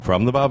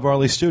From the Bob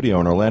Varley Studio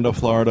in Orlando,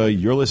 Florida,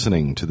 you're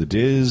listening to the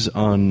Diz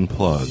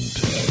Unplugged.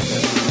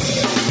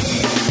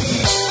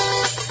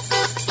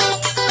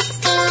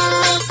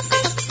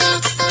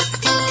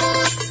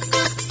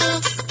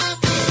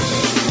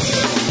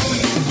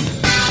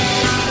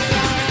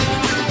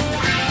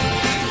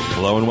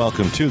 Hello and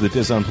welcome to the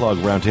Diz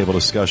Unplugged Roundtable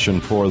discussion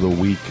for the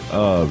week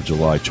of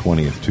July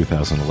 20th,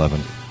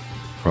 2011.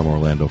 From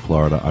Orlando,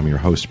 Florida, I'm your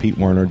host, Pete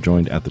Werner,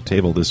 joined at the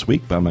table this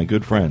week by my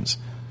good friends,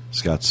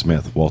 Scott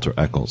Smith, Walter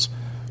Eccles,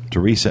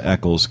 Teresa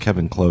Eccles,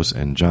 Kevin Close,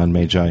 and John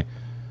Magi.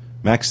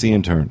 Max the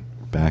intern,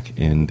 back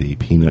in the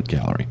Peanut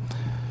Gallery.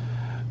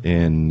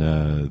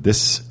 In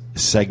this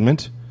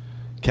segment,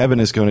 Kevin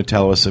is going to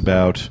tell us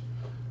about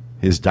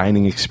his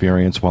dining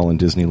experience while in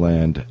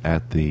Disneyland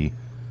at the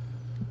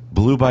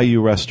Blue Bayou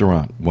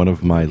restaurant, one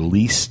of my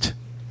least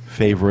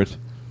favorite,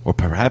 or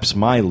perhaps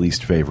my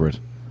least favorite,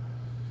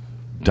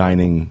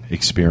 dining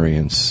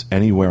experience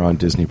anywhere on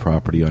Disney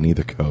property on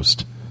either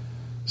coast.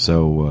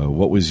 So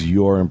what was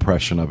your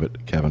impression of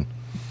it, Kevin?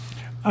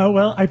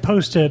 Well, I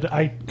posted.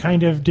 I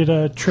kind of did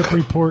a trip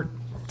report,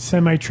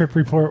 semi-trip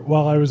report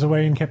while I was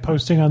away and kept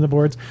posting on the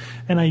boards,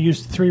 and I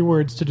used 3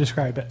 words to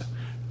describe it.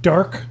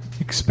 Dark,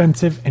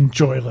 expensive, and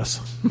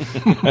joyless.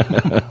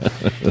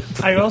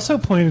 I also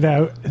pointed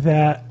out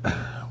that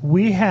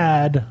we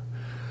had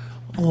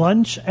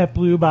lunch at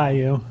Blue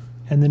Bayou,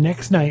 and the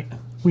next night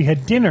we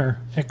had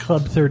dinner at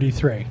Club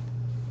 33.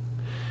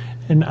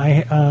 And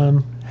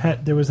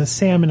there was a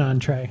salmon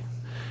entree.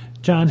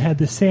 John had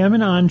the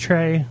salmon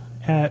entree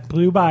at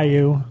Blue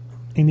Bayou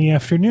in the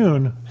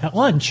afternoon at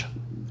lunch.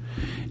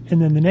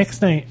 And then the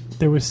next night,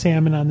 there was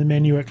salmon on the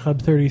menu at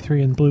Club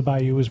 33, and Blue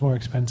Bayou was more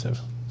expensive.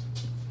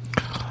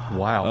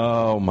 Wow.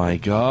 Oh, my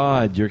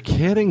God. You're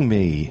kidding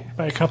me.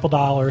 By a couple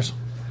dollars.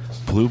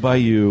 Blue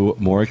Bayou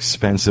more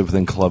expensive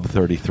than Club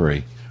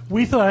 33.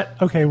 We thought,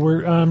 okay,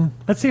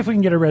 let's see if we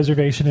can get a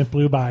reservation at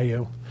Blue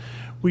Bayou.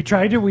 We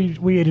tried to.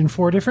 We ate in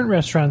 4 different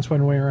restaurants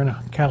when we were in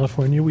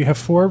California. We have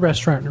 4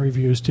 restaurant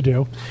reviews to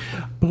do.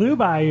 Blue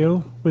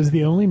Bayou was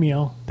the only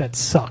meal that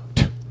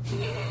sucked.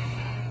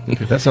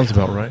 Okay, that sounds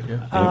about right,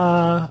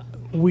 yeah.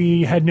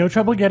 We had no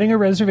trouble getting a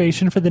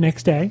reservation for the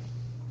next day.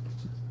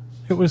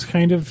 It was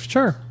kind of,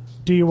 sure.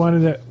 Do you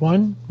want it at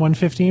 1,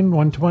 1:15,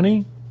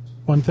 1:20,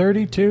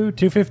 1:30, 2,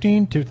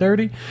 2:15,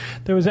 2:30?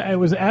 It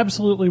was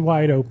absolutely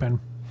wide open.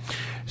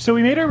 So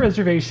we made our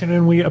reservation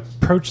and we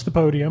approached the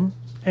podium.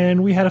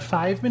 And we had a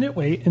 5-minute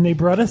wait, and they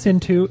brought us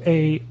into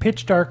a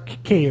pitch-dark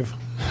cave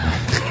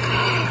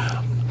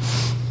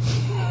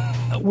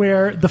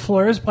where the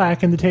floor is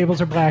black, and the tables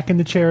are black, and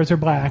the chairs are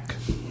black.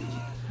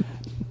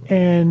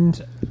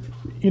 And,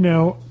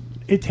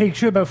 it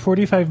takes you about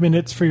 45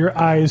 minutes for your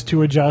eyes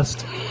to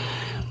adjust.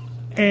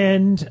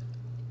 And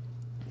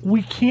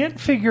we can't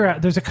figure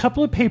out... There's a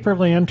couple of paper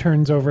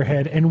lanterns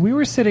overhead, and we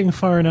were sitting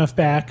far enough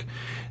back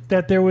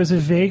that there was a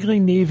vaguely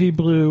navy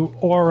blue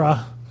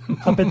aura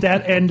up at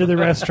that end of the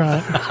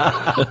restaurant,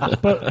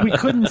 but we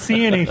couldn't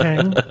see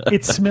anything.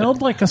 It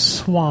smelled like a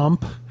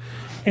swamp,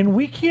 and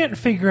we can't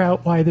figure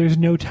out why there's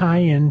no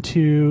tie-in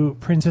to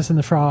Princess and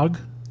the Frog,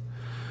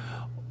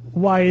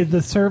 why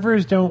the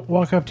servers don't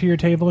walk up to your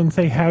table and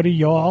say, howdy,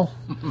 y'all.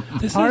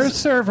 Our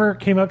server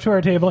came up to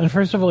our table, and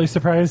first of all, he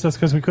surprised us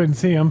because we couldn't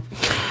see him,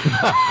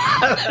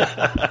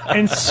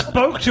 and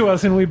spoke to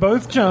us, and we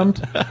both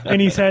jumped,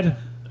 and he said,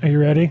 are you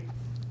ready?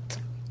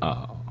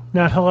 Oh.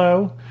 Not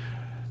hello.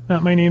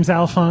 Not my name's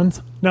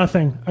Alphonse.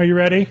 Nothing. Are you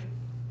ready?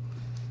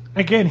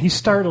 Again, he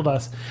startled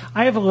us.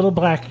 I have a little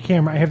black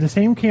camera. I have the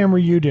same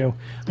camera you do.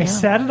 I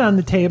sat it on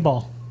the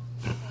table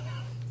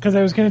because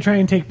I was going to try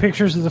and take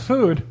pictures of the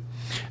food.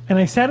 And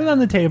I sat it on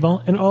the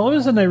table, and all of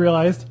a sudden I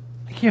realized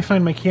I can't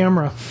find my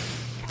camera.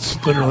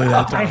 It's literally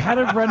that I had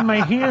to run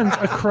my hands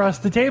across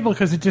the table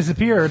because it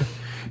disappeared.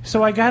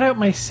 So I got out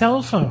my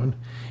cell phone.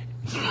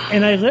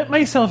 And I lit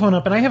my cell phone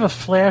up, and I have a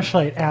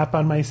flashlight app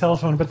on my cell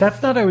phone, but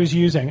that's not what I was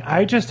using.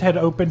 I just had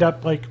opened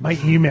up, my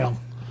email.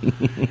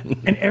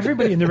 And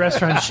everybody in the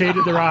restaurant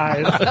shaded their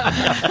eyes.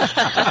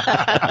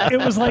 It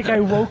was like I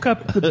woke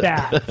up the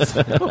bats.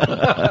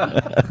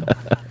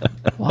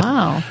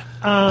 Wow.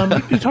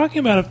 You're talking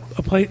about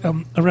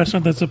a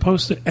restaurant that's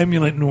supposed to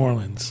emulate New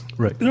Orleans.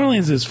 Right. New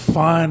Orleans is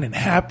fun and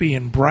happy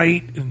and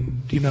bright,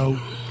 and, there's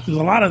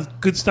a lot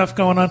of good stuff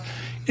going on.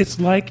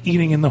 It's like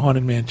eating in the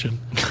Haunted Mansion.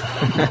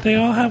 They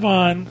all have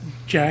on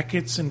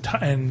jackets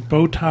and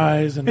bow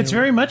ties. And it's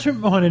very much a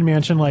Haunted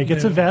Mansion-like.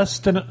 It's a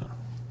vest.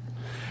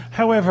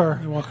 However,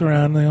 they walk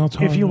around and they all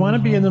talk. If you want to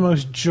be in the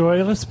most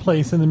joyless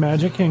place in the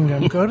Magic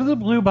Kingdom, go to the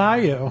Blue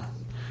Bayou.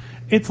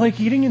 It's like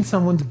eating in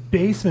someone's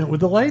basement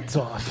with the lights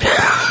off.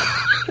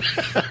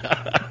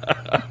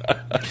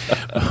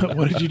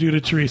 What did you do to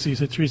Teresa? You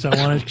said, Teresa, I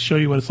want to show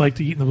you what it's like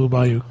to eat in the Blue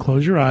Bayou.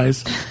 Close your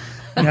eyes.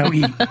 Now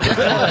eat.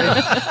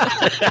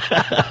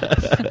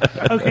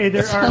 Okay,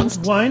 there are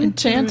 1,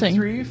 enchanting. 2,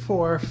 3,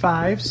 4,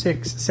 5,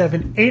 6,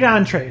 7, 8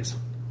 entrees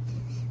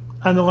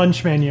on the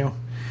lunch menu.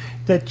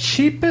 The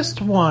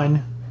cheapest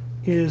one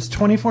is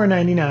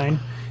 $24.99,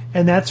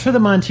 and that's for the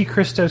Monte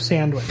Cristo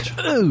sandwich.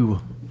 Ooh.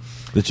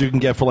 that you can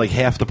get for like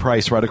half the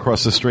price right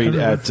across the street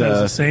at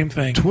the same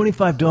thing.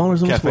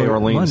 $25 Cafe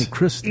Orleans. Monte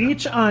Cristo.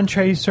 Each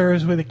entree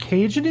serves with a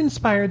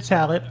Cajun-inspired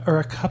salad or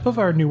a cup of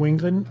our New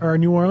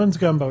Orleans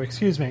gumbo.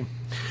 Excuse me.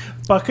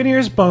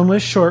 Buccaneers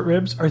boneless short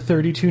ribs are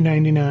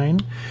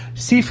 $32.99.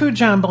 Seafood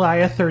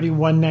jambalaya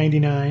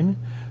 $31.99.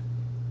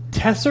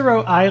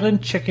 Tessero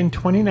Island chicken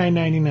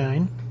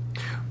 $29.99.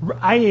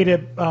 I ate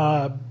at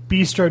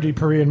Bistro de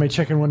Paris and my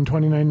chicken won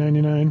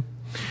 $29.99.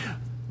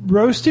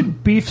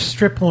 Roasted beef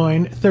strip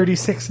loin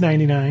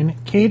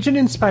 $36.99. Cajun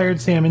inspired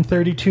salmon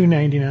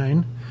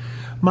 $32.99.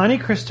 Monte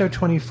Cristo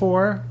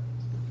 $24.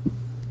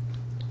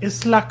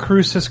 Isla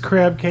Cruces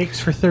crab cakes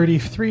for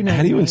 $33.99.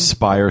 How do you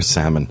inspire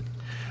salmon?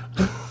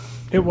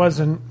 It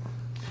wasn't.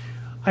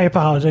 I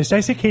apologize. Did I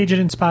say Cajun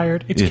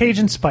inspired? It's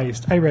Cajun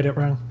spiced. I read it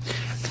wrong.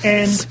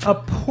 And a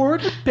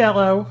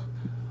portobello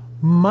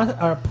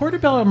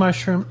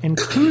mushroom and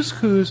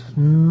couscous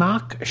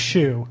mac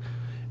choux,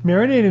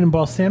 marinated in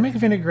balsamic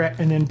vinaigrette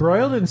and then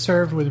broiled and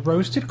served with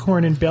roasted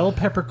corn and bell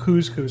pepper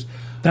couscous.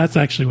 That's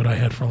actually what I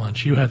had for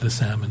lunch. You had the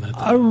salmon.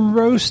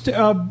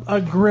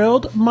 A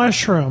grilled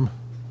mushroom.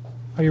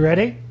 Are you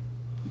ready?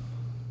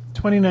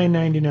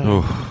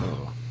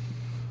 $29.99.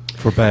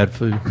 For bad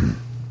food.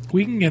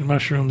 We can get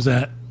mushrooms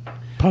at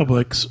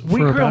Publix. We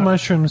grill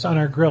mushrooms on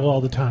our grill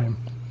all the time.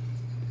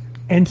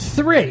 And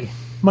 3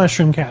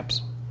 mushroom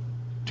caps.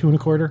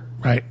 $2.25.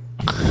 Right.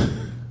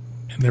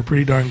 And they're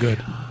pretty darn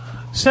good.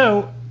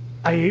 So,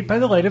 I ate by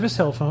the light of a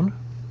cell phone.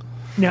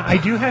 Now, I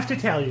do have to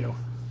tell you,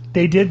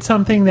 they did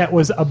something that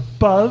was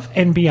above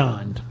and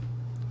beyond.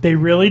 They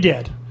really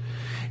did.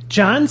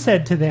 John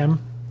said to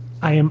them,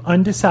 I am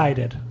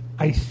undecided.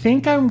 I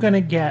think I'm going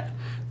to get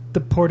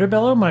the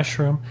portobello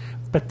mushroom,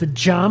 but the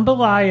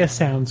jambalaya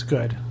sounds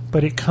good.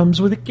 But it comes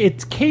with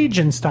it's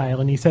Cajun style,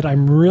 and he said,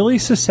 I'm really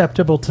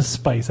susceptible to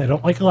spice. I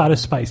don't like a lot of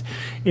spice.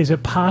 Is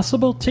it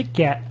possible to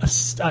get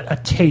a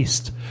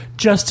taste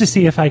just to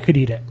see if I could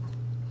eat it?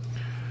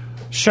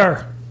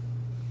 Sure.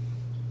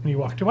 And he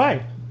walked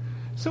away.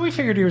 So we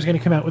figured he was going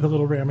to come out with a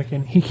little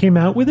ramekin. He came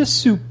out with a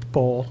soup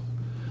bowl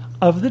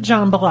of the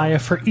jambalaya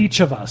for each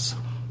of us.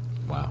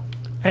 Wow.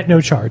 At no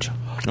charge.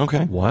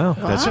 Okay. Wow.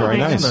 That's very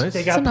nice.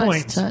 They got It's a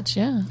points. nice touch,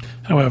 yeah.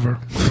 However,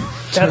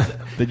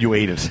 That you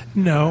ate it.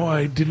 no,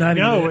 I did not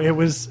eat No, it.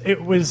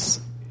 it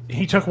was.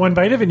 He took one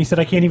bite of it and he said,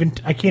 I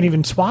can't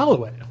even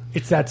swallow it.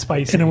 It's that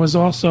spicy. And it was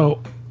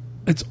also,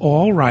 it's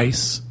all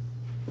rice.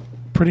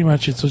 Pretty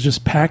much, it was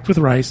just packed with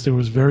rice. There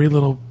was very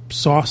little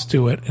sauce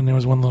to it, and there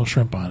was one little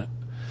shrimp on it.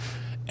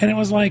 And it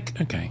was like,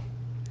 okay,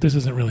 this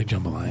isn't really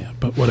jambalaya,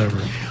 but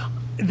whatever.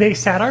 They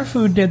sat our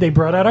food. They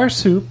brought out our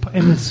soup,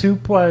 and the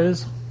soup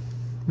was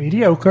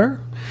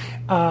mediocre.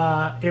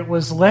 It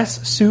was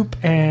less soup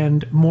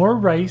and more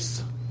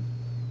rice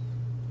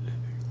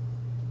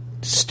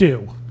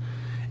stew.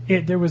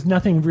 There was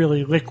nothing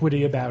really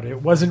liquidy about it.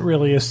 It wasn't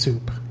really a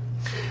soup.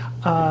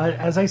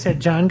 As I said,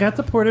 John got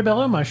the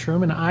portobello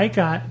mushroom, and I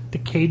got the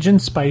Cajun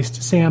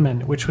spiced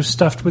salmon, which was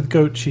stuffed with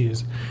goat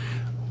cheese.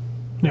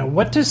 Now,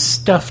 what does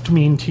stuffed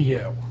mean to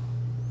you?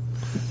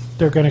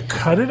 They're going to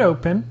cut it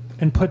open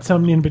and put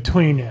something in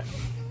between it.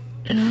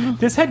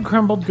 This had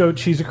crumbled goat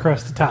cheese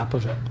across the top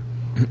of it.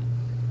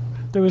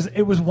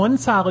 It was one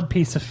solid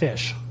piece of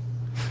fish.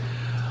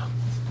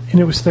 And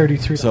it was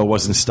 $33. So it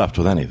wasn't stuffed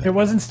with anything. It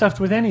wasn't stuffed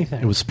with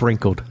anything. It was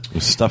sprinkled. It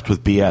was stuffed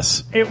with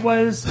BS. It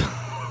was...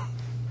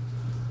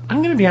 I'm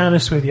going to be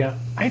honest with you.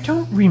 I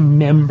don't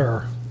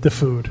remember the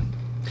food.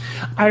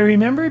 I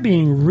remember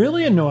being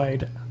really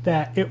annoyed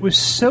that it was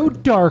so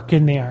dark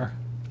in there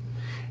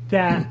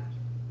that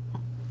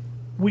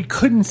we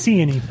couldn't see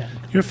anything.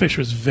 Your fish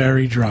was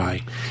very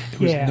dry. It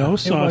was no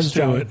sauce to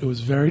dry. it. It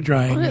was very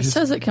dry. Well, it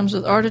says it comes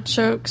with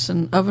artichokes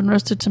and oven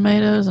roasted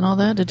tomatoes and all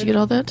that. Did you get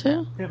all that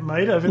too? It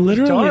might have. It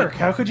Literally. was dark.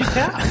 How could you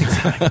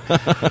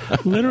tell?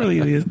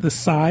 Literally, the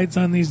sides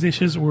on these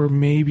dishes were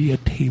maybe a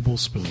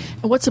tablespoon.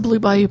 What's a Blue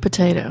Bayou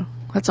potato?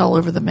 That's all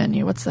over the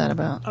menu. What's that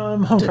about?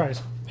 Home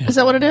fries. Is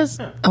that what it is?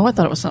 Oh, I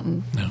thought it was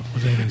something. No, it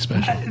was anything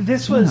special.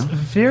 This was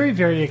very,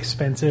 very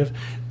expensive.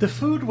 The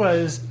food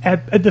was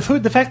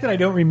the fact that I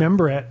don't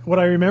remember it. What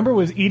I remember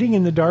was eating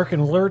in the dark,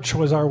 and Lurch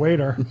was our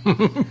waiter.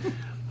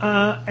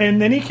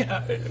 And then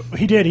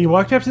he did. He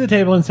walked up to the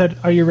table and said,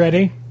 "Are you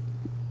ready?"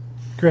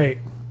 Great.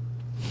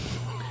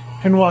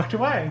 And walked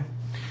away.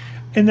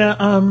 And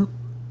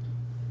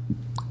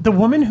the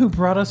woman who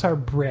brought us our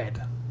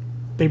bread,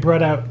 they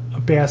brought out a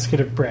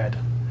basket of bread,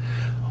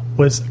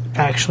 was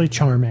actually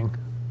charming.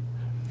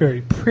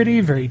 Very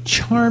pretty, very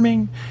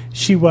charming.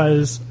 She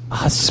was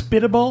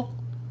hospitable,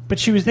 but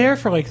she was there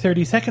for like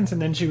 30 seconds, and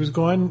then she was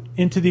gone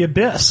into the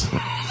abyss.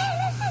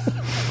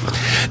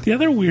 The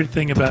other weird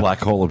thing about Black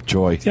hole of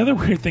joy. the other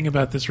weird thing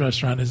about this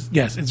restaurant is,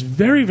 yes, it's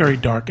very, very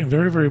dark and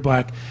very, very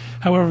black.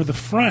 However, the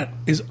front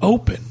is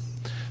open,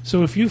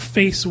 so if you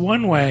face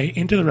one way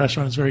into the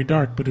restaurant, it's very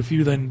dark. But if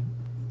you then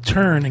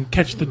turn and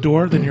catch the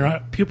door, then your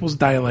pupils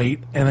dilate,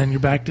 and then you're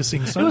back to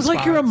seeing sunspots. It was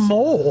like you're a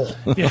mole.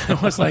 Yeah,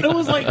 it was like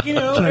you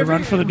know. should I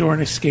run for the door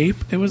and escape?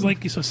 It was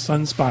like you saw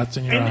sunspots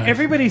in your And eyes.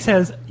 everybody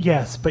says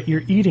yes, but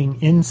you're eating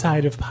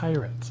inside of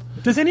pirates.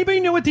 Does anybody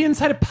know what the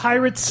inside of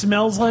Pirates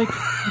smells like?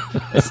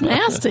 It's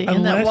nasty.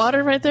 And that Unless-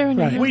 water right there.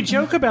 Right. We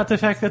joke about the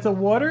fact that the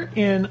water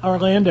in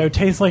Orlando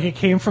tastes like it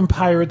came from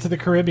Pirates of the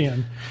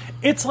Caribbean.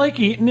 It's like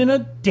eating in a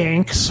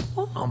dank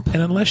swamp.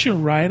 And unless you're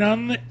right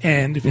on the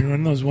end, if you're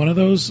in one of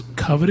those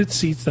coveted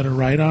seats that are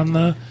right on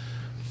the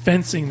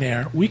fencing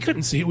there, we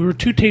couldn't see it. We were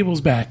 2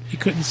 tables back. You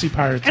couldn't see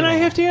Pirates And at I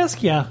all. have to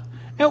ask you,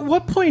 at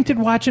what point did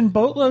watching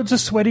boatloads of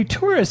sweaty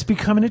tourists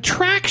become an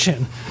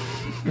attraction?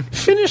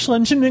 Finish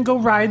lunch and then go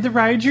ride the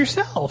ride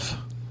yourself.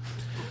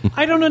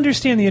 I don't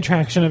understand the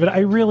attraction of it. I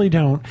really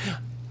don't.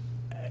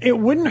 It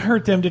wouldn't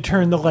hurt them to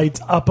turn the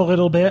lights up a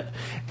little bit.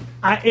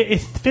 It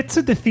fits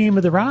with the theme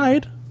of the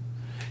ride.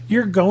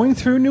 You're going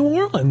through New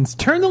Orleans.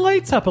 Turn the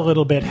lights up a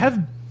little bit.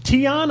 Have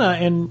Tiana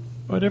and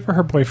whatever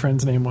her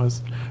boyfriend's name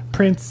was,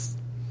 Prince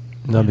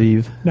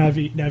Naveen.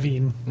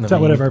 Naveen. Is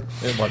that whatever?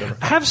 Yeah, whatever.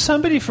 Have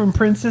somebody from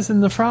Princess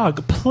and the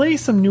Frog play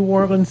some New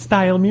Orleans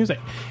style music.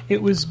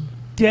 It was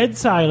dead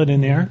silent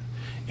in there.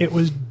 It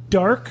was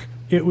dark.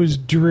 It was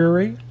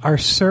dreary. Our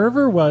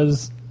server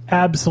was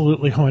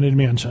absolutely Haunted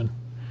Mansion.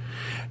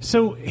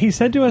 So he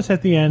said to us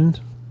at the end,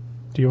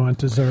 "Do you want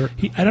dessert?"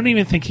 I don't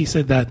even think he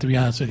said that, to be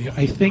honest with you.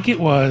 I think it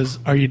was,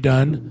 "Are you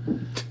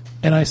done?"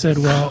 And I said,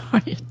 "Well,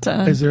 Are you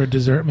done? is there a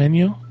dessert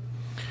menu?"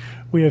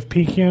 We have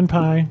pecan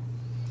pie,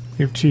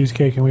 we have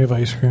cheesecake, and we have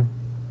ice cream.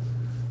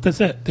 That's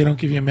it. They don't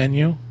give you a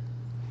menu.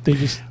 They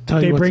just tell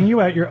They you. bring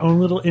you out your own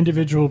little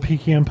individual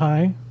pecan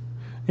pie.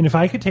 And if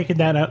I could take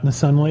that out in the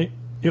sunlight,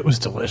 it was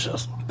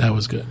delicious. That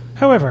was good.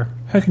 However,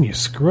 how can you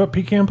screw up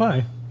pecan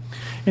pie?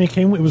 And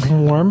it was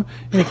warm,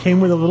 and it came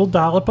with a little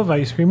dollop of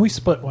ice cream. We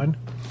split one.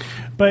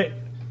 But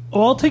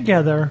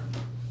altogether,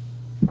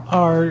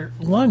 our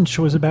lunch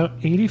was about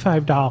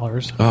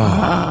 $85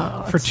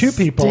 for 2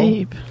 people.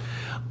 Deep.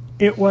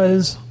 It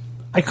was,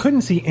 I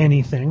couldn't see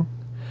anything.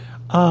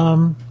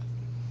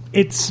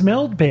 It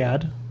smelled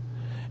bad.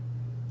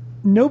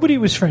 Nobody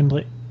was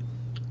friendly.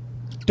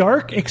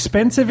 Dark,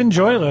 expensive, and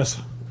joyless.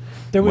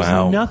 There was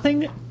Wow.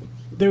 nothing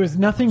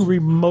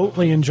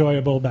remotely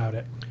enjoyable about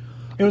it.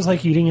 It was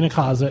like eating in a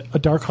closet, a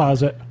dark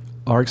closet.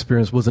 Our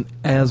experience wasn't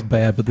as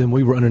bad, but then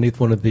we were underneath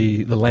one of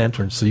the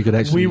lanterns, so you could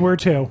actually... We were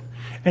too.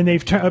 And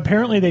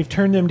apparently they've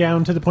turned them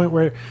down to the point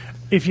where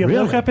if you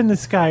look Really? up in the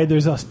sky,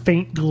 there's a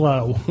faint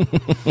glow.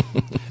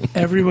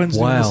 Everyone's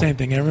doing the Wow. same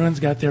thing. Everyone's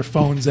got their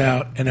phones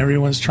out, and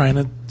everyone's trying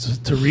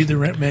to read the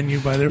menu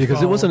by their Because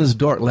phone. it wasn't as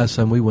dark last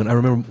time we went. I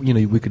remember,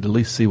 we could at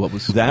least see what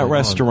was That going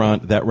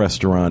restaurant. That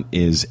restaurant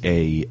is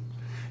an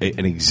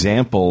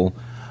example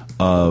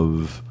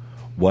of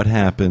what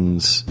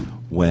happens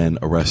when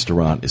a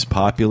restaurant is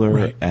popular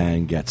Right.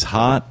 and gets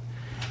hot,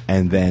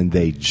 and then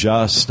they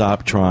just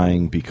stop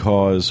trying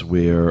because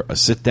we're a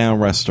sit-down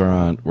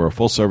restaurant, we're a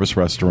full-service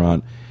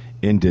restaurant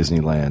in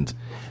Disneyland,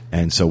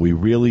 and so we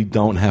really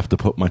don't have to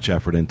put much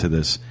effort into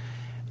this.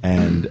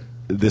 And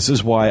this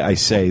is why I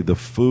say the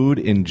food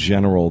in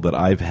general that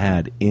I've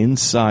had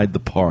inside the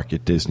park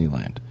at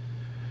Disneyland,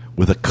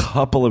 with a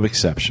couple of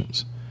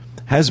exceptions,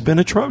 has been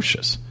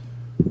atrocious.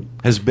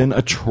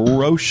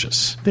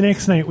 The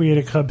next night we ate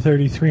at Club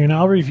 33, and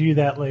I'll review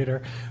that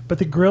later. But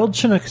the grilled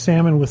Chinook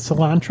salmon with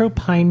cilantro,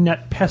 pine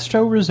nut,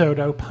 pesto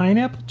risotto,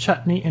 pineapple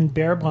chutney, and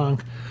bear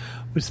blanc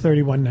was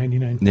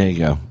 $31.99. There you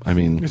go. I It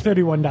mean, was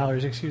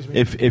 $31, excuse me.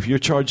 if you're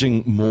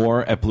charging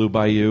more at Blue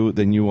Bayou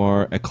than you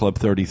are at Club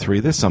 33,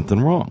 there's something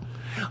wrong.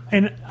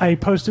 And I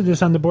posted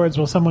this on the boards.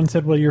 Well, someone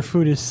said, well, your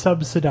food is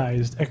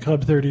subsidized at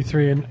Club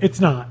 33, and it's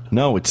not.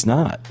 No, it's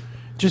not.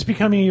 Just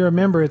becoming a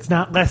member, it's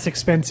not less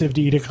expensive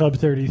to eat at Club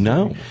 33.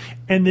 No.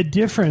 And the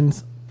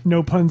difference,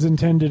 no puns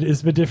intended,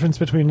 is the difference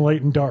between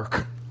light and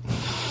dark.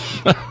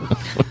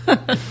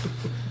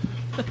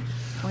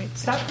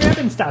 Stop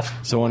grabbing stuff.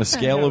 So on a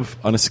scale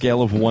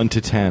of 1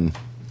 to 10,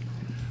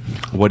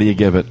 what do you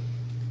give it?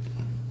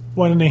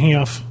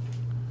 1.5.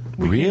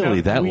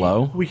 Really, that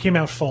low? We came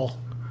out full.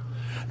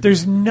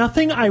 There's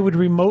nothing I would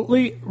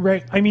remotely...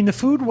 I mean, the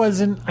food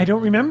wasn't... I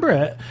don't remember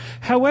it.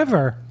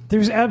 However,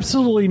 there's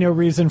absolutely no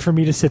reason for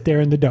me to sit there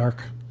in the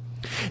dark.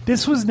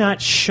 This was not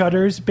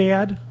Shutter's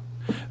bad,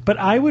 but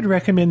I would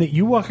recommend that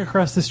you walk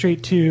across the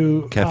street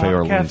to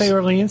Cafe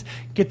Orleans,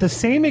 get the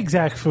same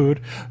exact food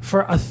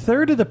for a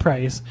third of the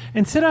price,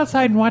 and sit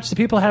outside and watch the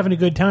people having a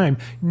good time.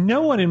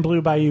 No one in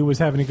Blue Bayou was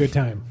having a good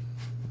time.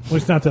 Well,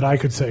 it's not that I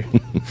could say.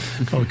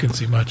 Oh, we couldn't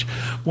see much.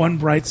 One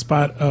bright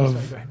spot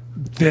of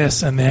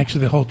this, and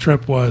actually the whole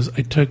trip, was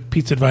I took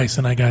Pete's advice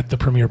and I got the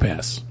Premier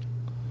Pass.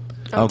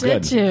 Oh,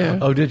 Did good. you?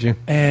 Oh, did you?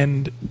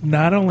 And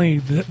not only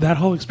that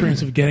whole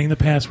experience of getting the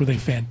pass were they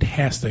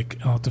fantastic.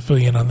 I'll have to fill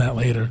you in on that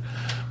later.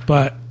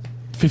 But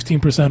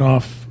 15%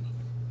 off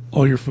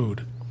all your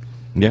food.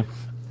 Yeah.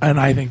 And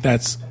I think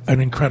that's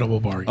an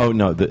incredible bargain. Oh,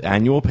 no. The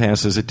annual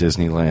passes at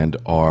Disneyland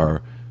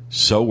are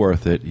so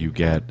worth it. You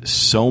get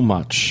so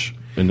much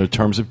in the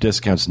terms of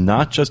discounts,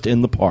 not just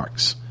in the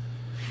parks,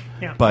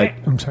 Yeah, but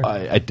I'm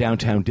sorry. at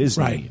Downtown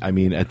Disney. Right. I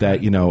mean, at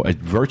that, at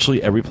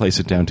virtually every place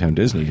at Downtown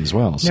Disney as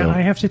well. So Now,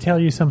 I have to tell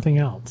you something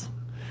else.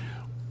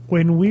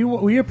 when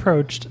we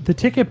approached the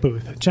ticket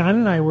booth, John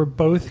and I were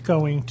both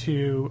going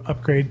to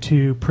upgrade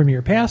to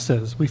Premier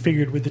Passes. We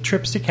figured with the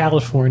trips to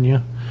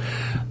California,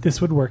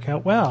 this would work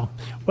out well.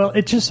 Well,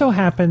 it just so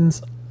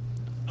happens...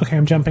 Okay,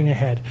 I'm jumping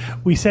ahead.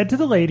 We said to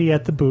the lady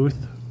at the booth,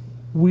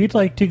 we'd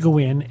like to go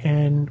in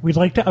and we'd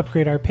like to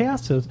upgrade our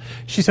passes.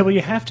 She said, well,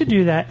 you have to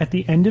do that at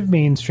the end of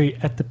Main Street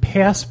at the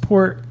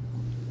Passport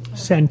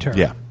Center.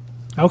 Yeah.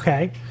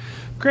 Okay,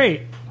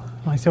 great.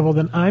 I said, well,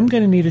 then I'm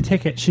going to need a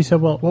ticket. She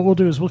said, well, what we'll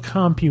do is we'll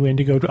comp you in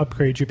to go to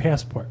upgrade your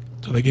passport.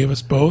 So they gave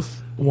us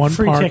both one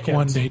Free park, tickets.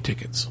 1 day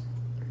tickets.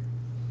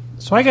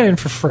 So I got in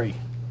for free.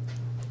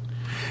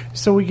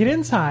 So we get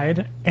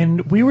inside,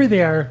 and we were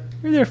there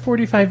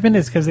 45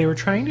 minutes because they were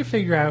trying to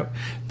figure out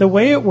the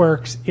way it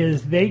works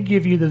is they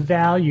give you the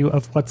value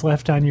of what's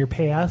left on your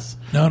pass.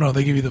 No,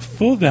 they give you the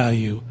full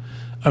value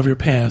of your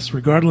pass,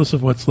 regardless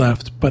of what's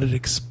left, but it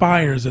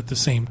expires at the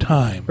same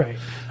time. Right.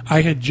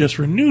 I had just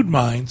renewed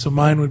mine, so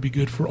mine would be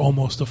good for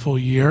almost a full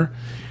year.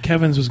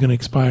 Kevin's was going to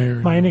expire.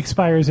 Mine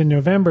expires in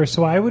November,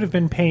 so I would have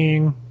been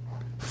paying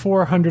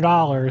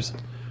 $400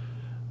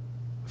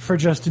 for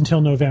just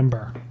until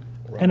November.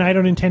 And I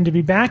don't intend to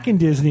be back in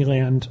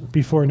Disneyland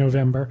before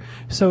November,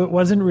 so it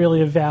wasn't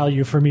really a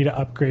value for me to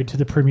upgrade to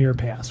the Premier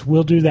Pass.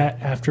 We'll do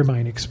that after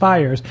mine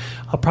expires.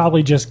 I'll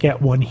probably just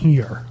get one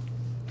here.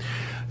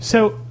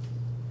 So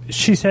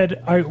she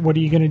said, what are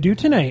you going to do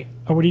tonight?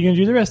 Or what are you going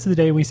to do the rest of the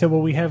day? We said,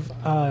 well, we have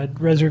a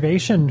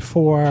reservation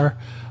for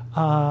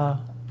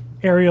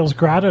Ariel's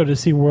Grotto to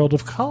see World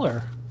of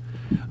Color.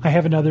 I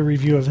have another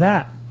review of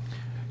that.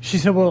 She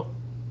said, well,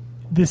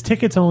 this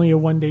ticket's only a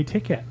one-day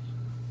ticket.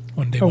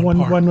 One day, Or one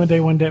park. one day,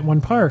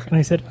 one park. And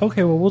I said,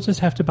 okay, well, we'll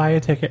just have to buy a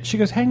ticket. She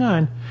goes, hang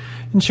on.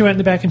 And she went in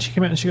the back and she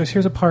came out and she goes,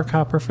 here's a park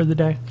hopper for the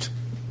day.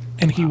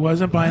 And he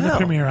wasn't buying the Wow.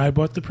 Premier. I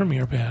bought the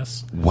Premier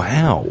Pass.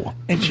 Wow.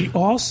 And she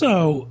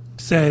also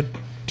said,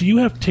 do you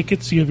have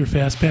tickets? Do you have your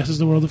fast passes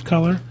to World of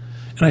Color?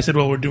 And I said,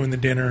 well, we're doing the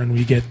dinner and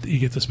you get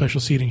the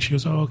special seating. She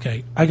goes, oh,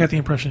 okay. I got the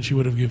impression she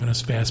would have given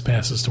us fast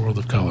passes to World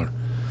of Color.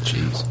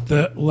 Jeez.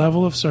 The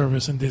level of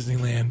service in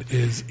Disneyland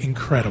is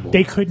incredible.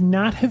 They could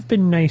not have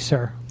been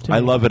nicer to I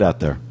me. love it out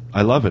there.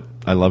 I love it.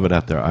 I love it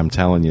out there. I'm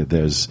telling you,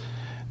 there's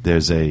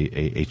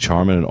a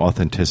charm and an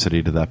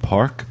authenticity to that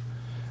park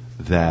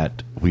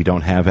that we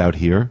don't have out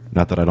here.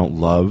 Not that I don't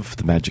love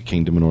the Magic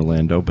Kingdom in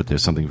Orlando, but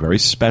there's something very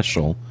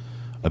special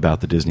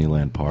about the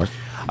Disneyland park.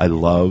 I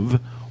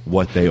love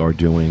what they are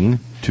doing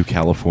to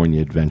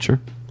California Adventure.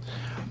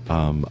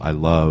 I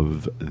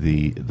love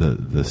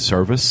the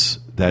service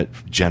that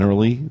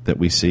generally that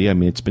we see. I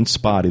mean, it's been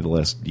spotty the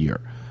last year.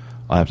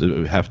 I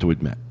have to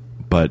admit,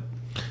 but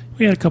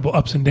We had a couple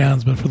ups and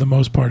downs, but for the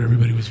most part,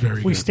 everybody was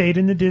very We good. stayed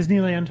in the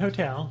Disneyland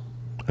Hotel.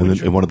 and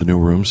then in one of the new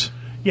rooms.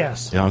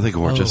 Yes. Yeah, aren't they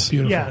gorgeous?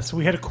 Beautiful. Yes,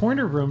 we had a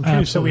corner room, too, so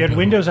Absolutely we had beautiful.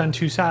 windows on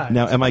two sides.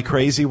 Now, am I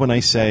crazy when I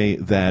say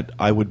that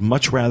I would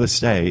much rather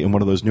stay in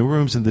one of those new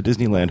rooms in the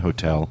Disneyland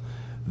Hotel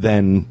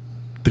than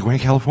the Grand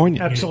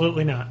California?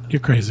 Absolutely not. You're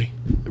crazy.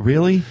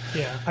 Really?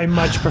 Yeah, I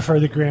much prefer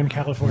the Grand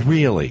California.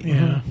 Really?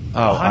 Yeah.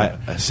 Oh,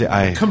 I see.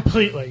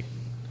 Completely.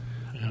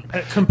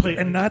 Completely.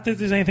 And not that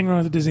there's anything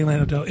wrong with the Disneyland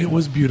Hotel. It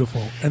was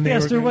beautiful. And they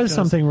Yes, were there great was to us,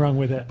 something wrong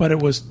with it. but it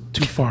was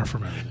too far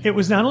from everything. It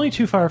was not only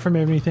too far from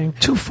everything,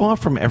 Too far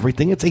from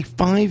everything. It's a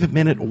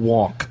 5-minute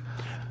walk.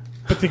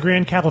 but the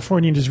Grand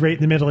Californian is right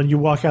in the middle, and you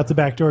walk out the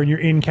back door, and you're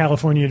in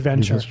California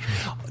Adventure.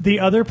 The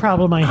other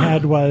problem I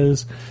had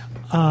was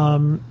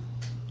all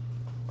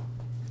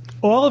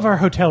of our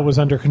hotel was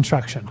under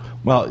construction.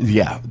 Well,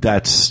 yeah,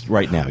 that's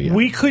right now. Yeah.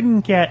 We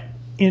couldn't get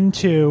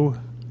into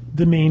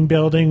the main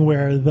building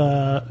where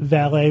the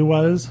valet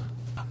was.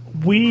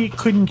 We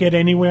couldn't get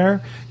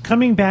anywhere.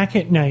 Coming back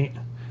at night,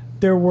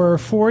 there were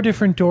 4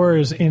 different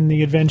doors in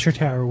the Adventure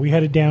Tower. We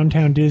had a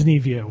downtown Disney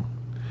view.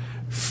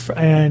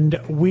 And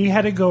we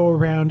had to go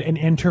around and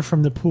enter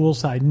from the pool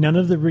side. None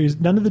of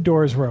the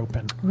doors were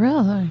open.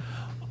 Really?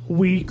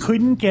 We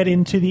couldn't get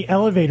into the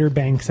elevator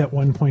banks at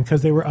one point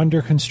because they were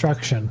under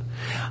construction.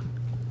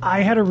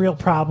 I had a real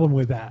problem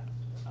with that.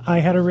 I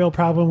had a real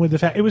problem with the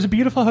fact it was a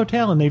beautiful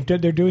hotel and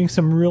they're doing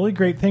some really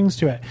great things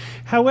to it.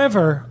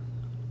 However,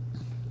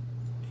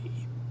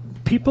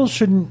 people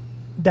shouldn't.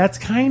 That's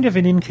kind of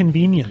an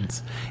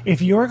inconvenience.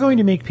 If you're going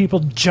to make people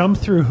jump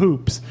through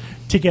hoops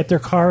to get their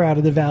car out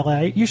of the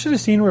valet, you should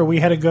have seen where we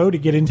had to go to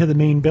get into the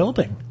main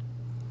building.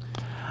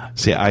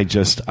 See, I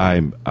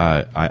am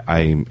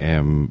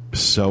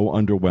so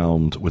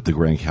underwhelmed with the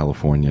Grand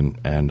Californian,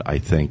 and I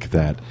think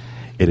that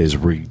it is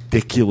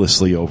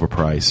ridiculously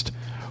overpriced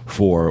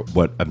for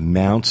what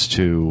amounts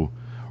to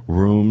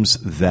rooms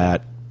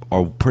that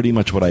are pretty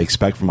much what I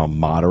expect from a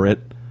moderate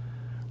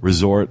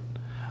resort.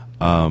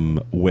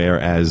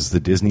 Whereas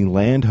the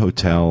Disneyland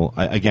Hotel,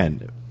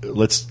 again,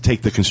 let's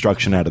take the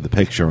construction out of the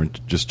picture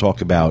and just talk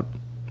about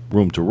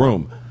room to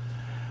room.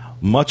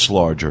 Much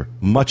larger,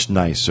 much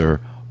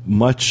nicer,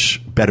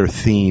 much better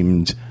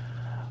themed,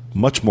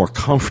 much more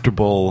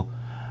comfortable.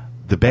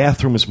 The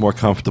bathroom is more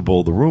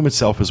comfortable. The room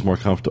itself is more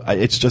comfortable.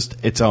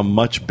 It's a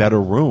much better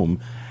room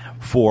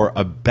for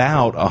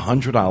about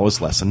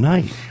 $100 less a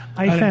night.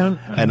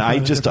 I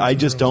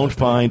just don't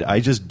find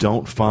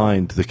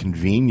the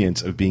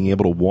convenience of being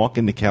able to walk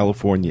into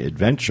California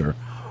Adventure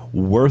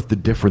worth the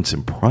difference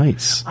in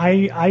price.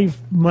 I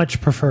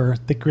much prefer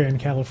the Grand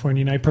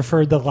Californian. I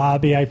preferred the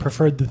lobby. I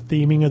preferred the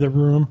theming of the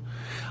room.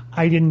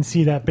 I didn't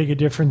see that big a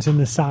difference in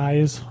the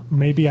size.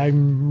 Maybe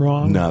I'm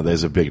wrong. No,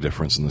 there's a big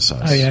difference in the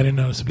size. Oh, yeah, I didn't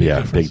notice a big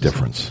difference. Yeah, big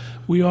difference.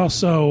 We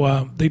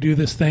also, they do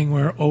this thing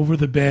where over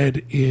the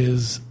bed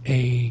is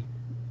a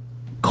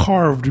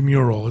carved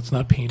mural. It's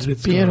not painted.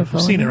 It's beautiful.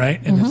 You've seen it,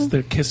 right? And it's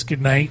the Kiss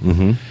Goodnight.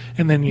 Mm-hmm.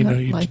 And then,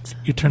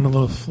 you turn the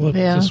little flip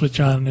the switch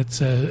on,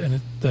 and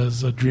it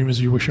does Dream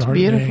As You Wish Your Heart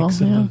Aches.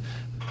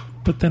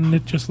 But then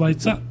it just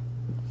lights up.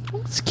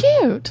 It's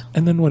cute.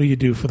 And then what do you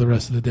do for the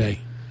rest of the day?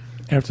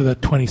 After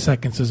that 20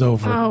 seconds is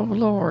over. Oh,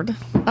 Lord.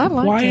 I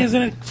like why it.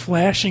 isn't it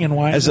flashing, and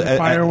why isn't it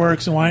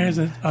fireworks, and why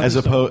isn't it...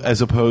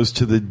 As opposed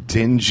to the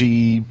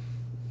dingy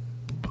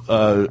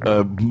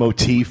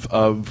motif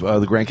of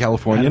the Grand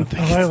Californian?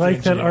 I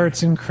like that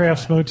arts and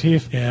crafts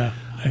motif. Yeah.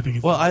 I think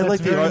it's, well, I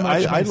like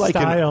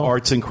an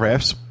arts and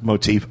crafts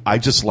motif. I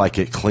just like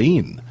it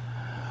clean.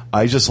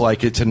 I just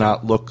like it to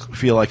not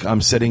feel like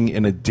I'm sitting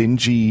in a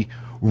dingy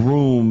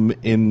room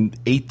in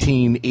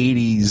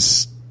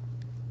 1880s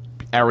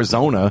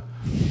Arizona.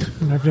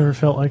 I've never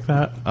felt like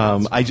that. I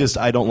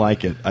don't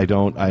like it.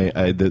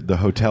 The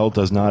hotel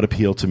does not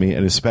appeal to me,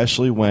 and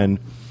especially when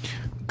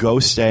go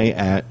stay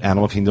at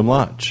Animal Kingdom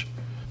Lodge,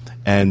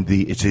 and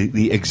it's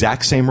the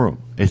exact same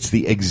room. It's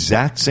the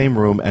exact same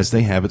room as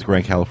they have at the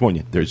Grand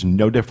Californian. There's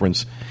no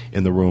difference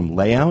in the room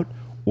layout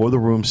or the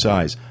room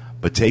size.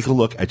 But take a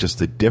look at just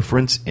the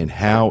difference in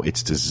how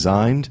it's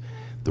designed.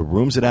 The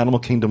rooms at Animal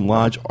Kingdom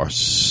Lodge are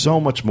so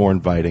much more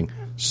inviting,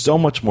 so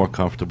much more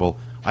comfortable.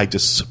 I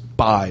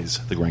despise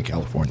the Grand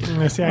Californian.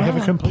 I see. I have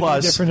a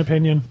completely different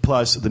opinion.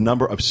 Plus, the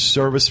number of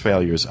service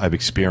failures I've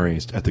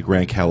experienced at the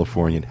Grand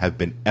Californian have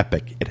been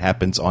epic. It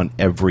happens on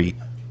every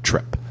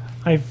trip.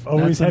 I've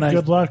always had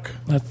good luck.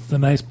 That's the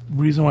nice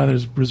reason why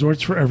there's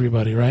resorts for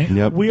everybody, right?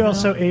 Yep. We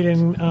also ate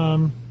in,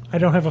 I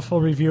don't have a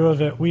full review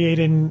of it, we ate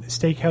in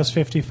Steakhouse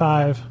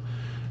 55,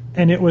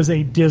 and it was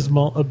a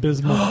abysmal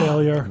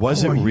failure.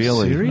 Was it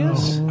really?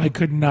 Serious? No, I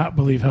could not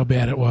believe how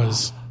bad it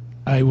was.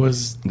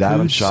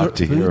 I'm shocked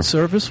to hear. Food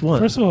service, what?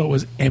 First of all, it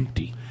was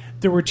empty.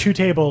 There were 2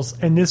 tables,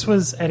 and this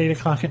was at 8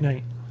 o'clock at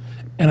night.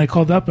 And I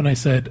called up and I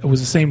said, it was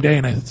the same day,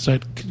 and I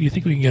said, do you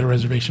think we can get a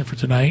reservation for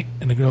tonight?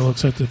 And the girl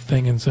looks at the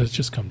thing and says,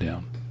 just come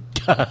down.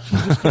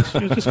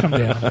 just come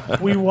down.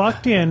 We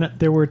walked in,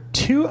 there were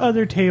 2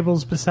 other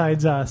tables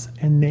besides us,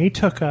 and they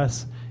took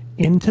us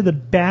into the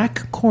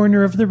back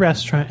corner of the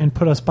restaurant and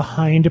put us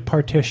behind a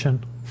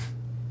partition.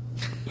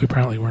 We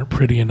apparently weren't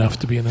pretty enough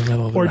to be in the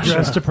middle of the restaurant. Or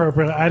dressed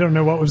appropriately. I don't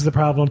know what was the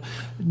problem.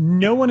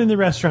 No one in the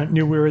restaurant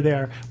knew we were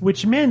there,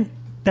 which meant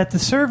that the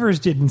servers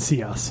didn't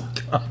see us.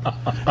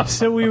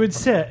 So we would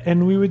sit,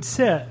 and we would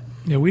sit.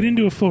 Yeah, we didn't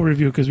do a full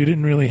review because we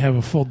didn't really have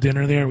a full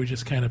dinner there. We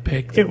just kind of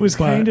picked. It was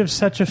kind of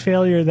such a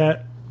failure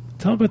that...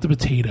 Tell about the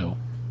potato.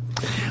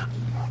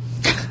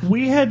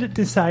 We had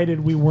decided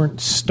we weren't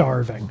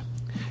starving.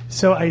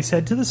 So I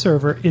said to the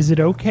server, is it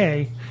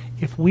okay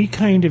if we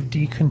kind of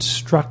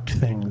deconstruct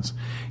things?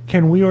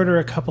 Can we order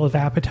a couple of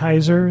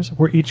appetizers?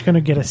 We're each going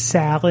to get a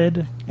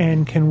salad,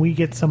 and can we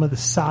get some of the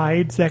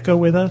sides that go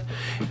with it?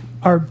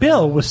 Our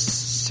bill was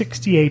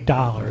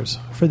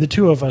 $68 for the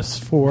 2 of us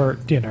for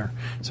dinner.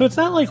 So it's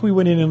not like we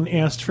went in and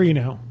asked for,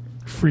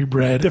 free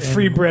bread.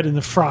 Free bread and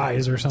the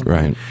fries or something.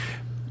 Right.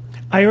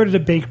 I ordered a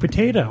baked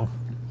potato,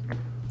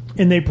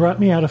 and they brought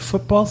me out a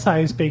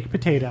football-sized baked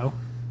potato,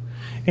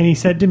 and he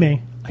said to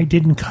me, I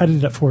didn't cut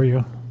it up for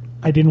you.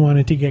 I didn't want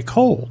it to get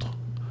cold.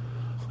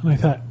 And I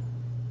thought,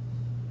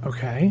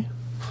 okay.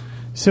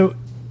 So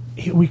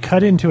we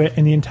cut into it,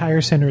 and the entire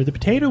center of the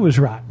potato was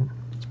rotten.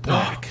 It's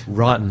black.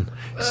 Rotten.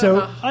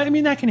 So, I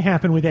mean, that can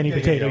happen with any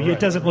potato. It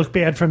doesn't look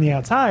bad from the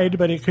outside,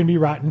 but it can be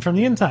rotten from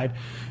the inside.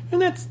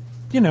 And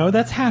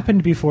that's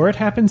happened before. It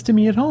happens to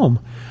me at home.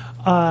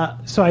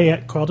 So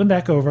I called him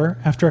back over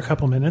after a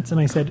couple minutes,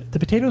 and I said, the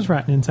potato's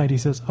rotten inside. He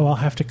says, I'll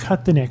have to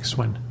cut the next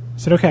one. I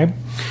said, okay.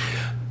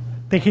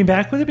 They came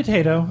back with a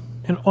potato,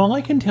 and all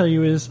I can tell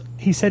you is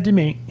he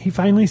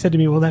finally said to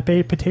me, well, that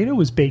potato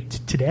was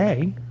baked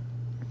today.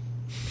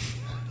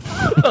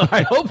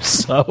 I hope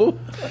so.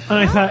 And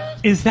I thought,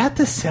 is that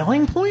the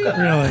selling point?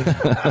 Really?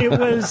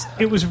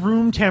 It was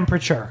room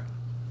temperature.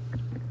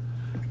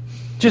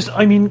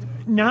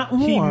 Not more.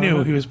 He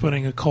knew he was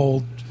putting a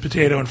cold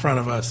potato in front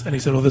of us, and he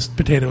said, well, this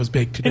potato was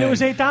baked today. And it was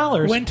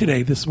 $8. When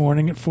today? This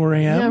morning at 4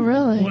 a.m.? Yeah,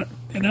 really? What,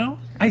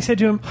 I said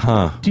to him,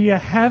 do you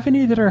have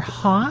any that are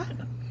hot?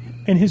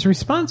 And his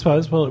response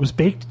was, well, it was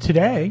baked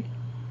today.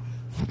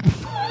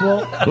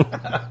 Well,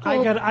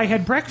 I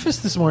had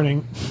breakfast this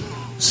morning.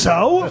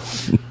 So?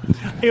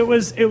 It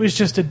was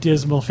just a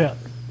dismal failure.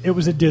 It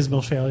was a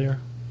dismal failure.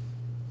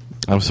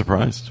 I'm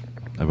surprised.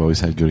 I've always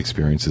had good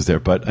experiences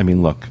there. But, I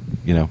mean, look,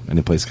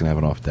 any place can have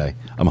an off day.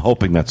 I'm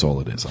hoping that's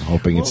all it is. I'm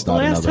hoping it's not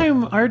last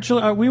another...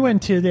 time we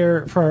went to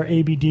there for our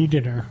ABD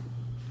dinner.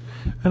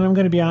 And I'm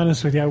going to be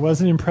honest with you, I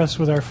wasn't impressed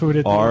with our food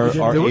at the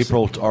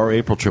Our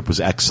April trip was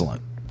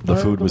excellent. The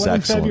food was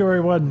excellent.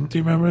 February wasn't. Do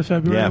you remember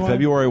February? Yeah, one?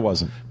 February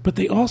wasn't. But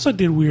they also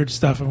did weird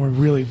stuff, and we're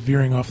really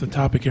veering off the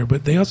topic here.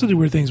 But they also did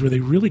weird things where they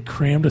really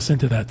crammed us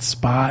into that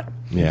spot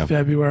in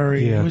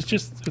February. Yeah. It was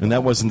just, And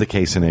that wasn't the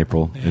case in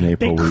April. In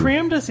April, They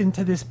crammed us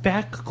into this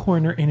back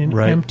corner in an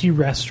empty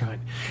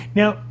restaurant.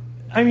 Now,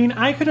 I mean,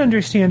 I could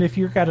understand if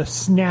you've got a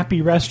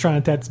snappy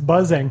restaurant that's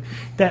buzzing,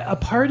 that a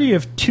party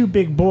of two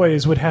big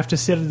boys would have to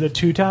sit at the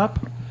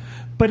two-top.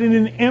 But in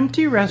an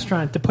empty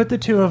restaurant, to put the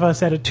two of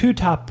us at a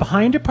two-top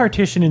behind a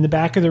partition in the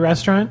back of the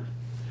restaurant,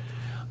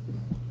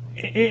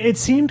 it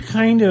seemed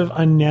kind of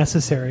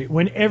unnecessary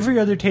when every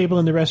other table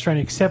in the restaurant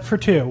except for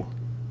two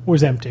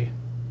was empty.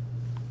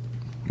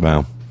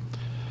 Wow.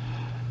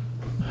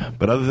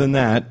 But other than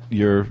that,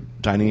 your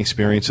dining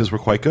experiences were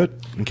quite good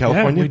in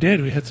California? Yeah, we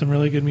did. We had some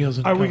really good meals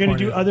in Are California. we going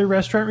to do other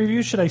restaurant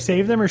reviews? Should I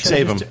save them or should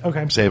Save I them. just...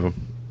 Okay. Save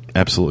them.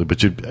 Absolutely.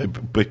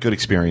 But good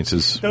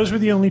experiences. Those were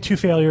the only two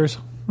failures.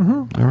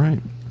 All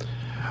right.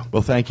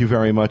 Well, thank you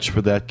very much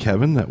for that,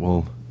 Kevin. That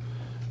will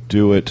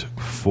do it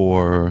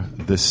for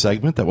this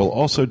segment. That will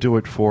also do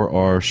it for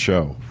our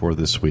show for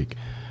this week.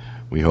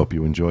 We hope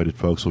you enjoyed it,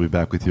 folks. We'll be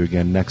back with you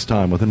again next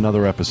time with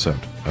another episode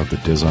of the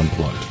Diz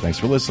Unplugged. Thanks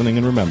for listening,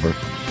 and remember,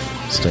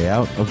 stay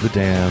out of the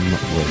damn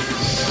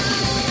lakes.